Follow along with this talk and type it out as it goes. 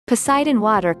Poseidon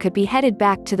Water could be headed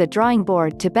back to the drawing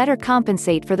board to better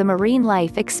compensate for the marine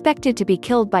life expected to be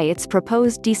killed by its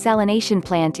proposed desalination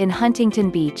plant in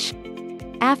Huntington Beach.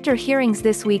 After hearings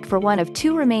this week for one of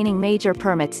two remaining major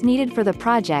permits needed for the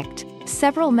project,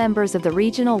 several members of the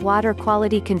Regional Water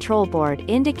Quality Control Board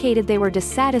indicated they were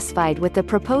dissatisfied with the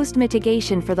proposed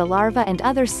mitigation for the larvae and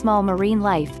other small marine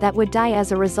life that would die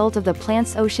as a result of the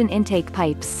plant's ocean intake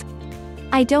pipes.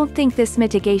 "I don't think this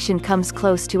mitigation comes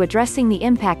close to addressing the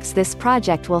impacts this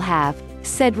project will have,"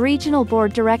 said Regional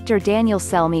Board Director Daniel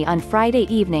Selmi on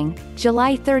Friday evening,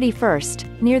 July 31,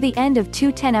 near the end of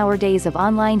 2 10-hour days of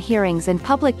online hearings and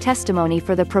public testimony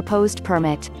for the proposed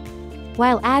permit.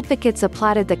 While advocates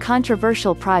applauded the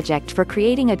controversial project for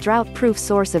creating a drought-proof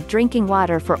source of drinking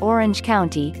water for Orange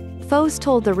County, foes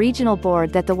told the regional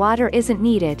board that the water isn't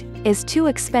needed, is too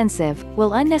expensive,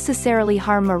 will unnecessarily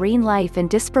harm marine life and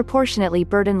disproportionately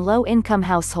burden low-income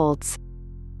households.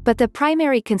 But the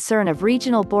primary concern of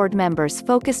regional board members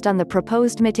focused on the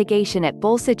proposed mitigation at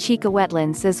Bolsa Chica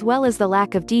Wetlands as well as the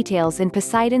lack of details in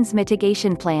Poseidon's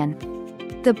mitigation plan.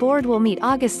 The board will meet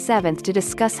August 7 to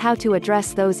discuss how to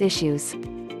address those issues.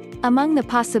 Among the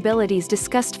possibilities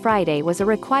discussed Friday was a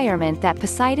requirement that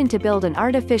Poseidon to build an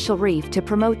artificial reef to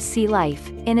promote sea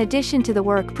life, in addition to the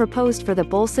work proposed for the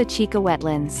Bolsa Chica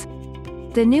Wetlands.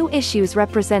 The new issues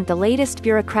represent the latest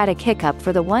bureaucratic hiccup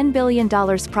for the $1 billion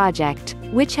project,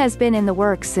 which has been in the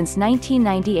works since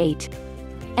 1998.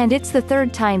 And it's the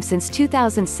third time since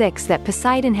 2006 that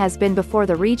Poseidon has been before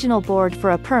the regional board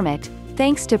for a permit,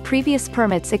 thanks to previous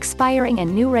permits expiring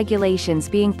and new regulations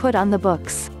being put on the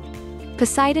books.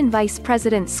 Poseidon Vice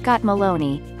President Scott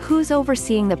Maloni, who's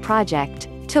overseeing the project,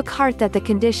 took heart that the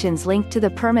conditions linked to the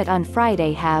permit on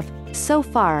Friday have, so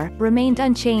far, remained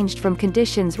unchanged from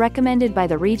conditions recommended by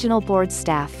the regional board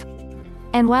staff.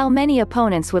 And while many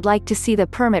opponents would like to see the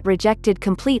permit rejected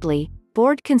completely,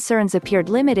 board concerns appeared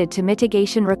limited to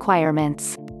mitigation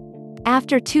requirements.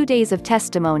 After 2 days of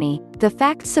testimony, the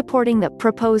facts supporting the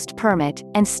proposed permit,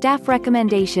 and staff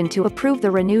recommendation to approve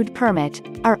the renewed permit,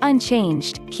 are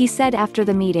unchanged, he said after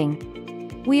the meeting.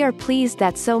 "We are pleased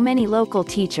that so many local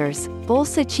teachers,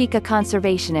 Bolsa Chica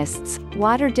conservationists,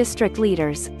 water district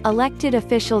leaders, elected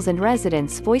officials and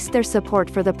residents voiced their support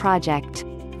for the project.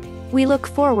 We look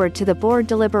forward to the board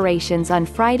deliberations on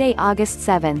Friday, August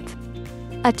 7.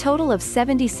 A total of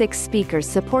 76 speakers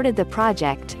supported the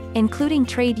project, including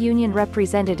trade union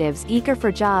representatives eager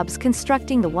for jobs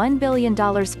constructing the $1 billion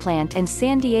plant and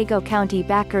San Diego County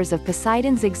backers of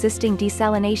Poseidon's existing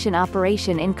desalination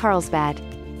operation in Carlsbad.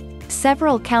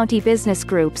 Several county business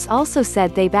groups also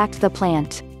said they backed the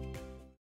plant.